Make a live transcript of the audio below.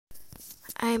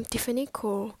I am Tiffany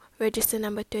Koh, register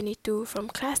number 22 from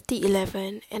class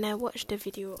D11, and I watched the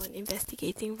video on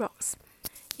investigating rocks.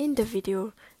 In the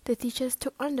video, the teachers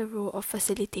took on the role of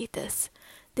facilitators.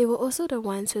 They were also the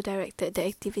ones who directed the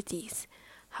activities.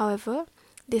 However,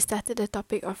 they started the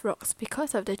topic of rocks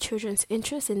because of the children's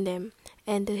interest in them,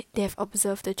 and they have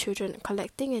observed the children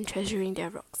collecting and treasuring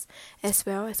their rocks, as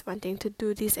well as wanting to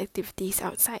do these activities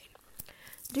outside.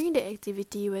 During the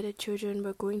activity where the children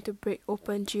were going to break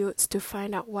open geodes to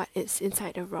find out what is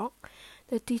inside a rock,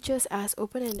 the teachers asked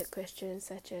open-ended questions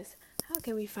such as, how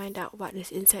can we find out what is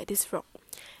inside this rock?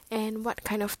 And what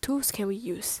kind of tools can we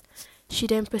use? She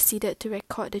then proceeded to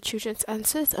record the children's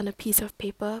answers on a piece of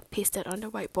paper pasted on the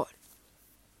whiteboard.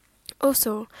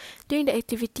 Also, during the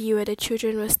activity where the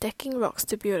children were stacking rocks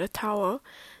to build a tower,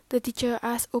 the teacher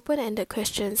asked open-ended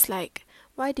questions like,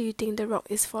 why do you think the rock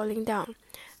is falling down?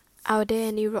 Are there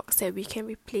any rocks that we can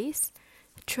replace?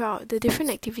 Throughout the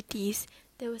different activities,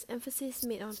 there was emphasis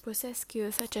made on process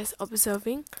skills such as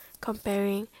observing,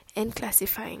 comparing, and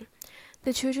classifying.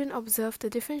 The children observed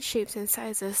the different shapes and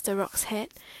sizes the rocks had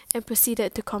and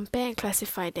proceeded to compare and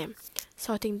classify them,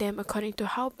 sorting them according to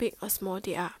how big or small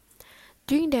they are.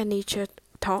 During their nature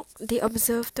talk, they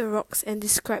observed the rocks and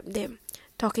described them,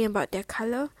 talking about their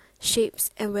color,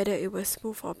 shapes, and whether it was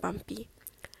smooth or bumpy.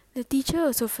 The teacher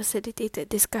also facilitated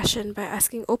discussion by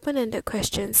asking open-ended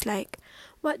questions like,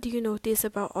 what do you notice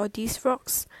about all these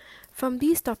rocks? From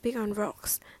these topics on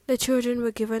rocks, the children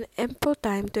were given ample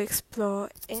time to explore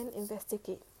and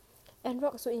investigate, and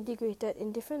rocks were integrated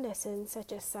in different lessons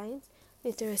such as science,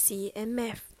 literacy, and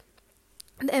math.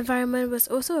 The environment was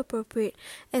also appropriate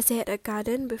as they had a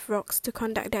garden with rocks to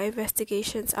conduct their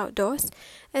investigations outdoors,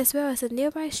 as well as a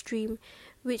nearby stream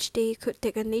which they could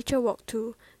take a nature walk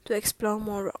to explore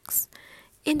more rocks.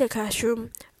 In the classroom,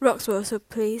 rocks were also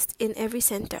placed in every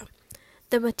center.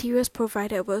 The materials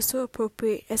provided were also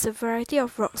appropriate as a variety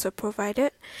of rocks were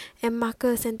provided, and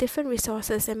markers and different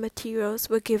resources and materials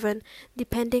were given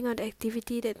depending on the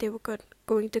activity that they were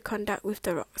going to conduct with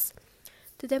the rocks.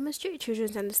 To demonstrate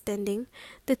children's understanding,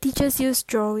 the teachers used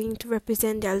drawing to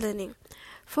represent their learning.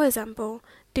 For example,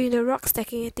 during the rock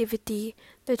stacking activity,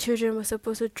 the children were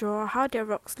supposed to draw how their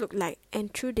rocks looked like,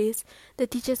 and through this, the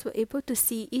teachers were able to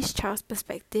see each child's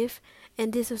perspective,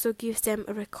 and this also gives them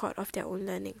a record of their own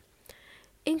learning.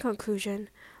 In conclusion,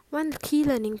 one key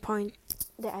learning point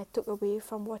that I took away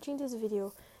from watching this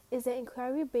video is that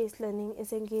inquiry-based learning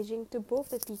is engaging to both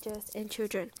the teachers and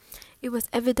children. It was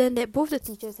evident that both the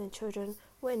teachers and children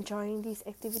were enjoying these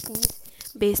activities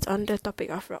based on the topic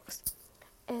of rocks,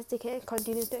 as they can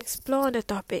continue to explore on the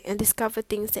topic and discover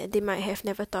things that they might have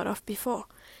never thought of before.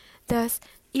 Thus,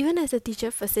 even as the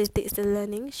teacher facilitates the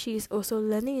learning, she is also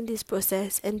learning in this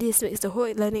process, and this makes the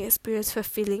whole learning experience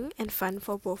fulfilling and fun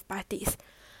for both parties.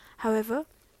 However,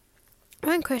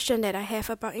 one question that I have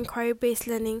about inquiry-based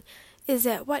learning is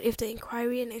that what if the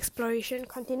inquiry and exploration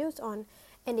continues on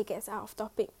and it gets out of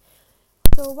topic?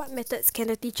 So what methods can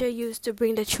the teacher use to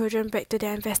bring the children back to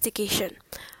their investigation?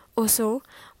 Also,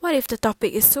 what if the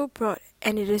topic is so broad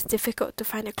and it is difficult to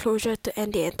find a closure to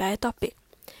end the entire topic?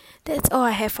 That's all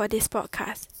I have for this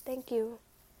podcast. Thank you.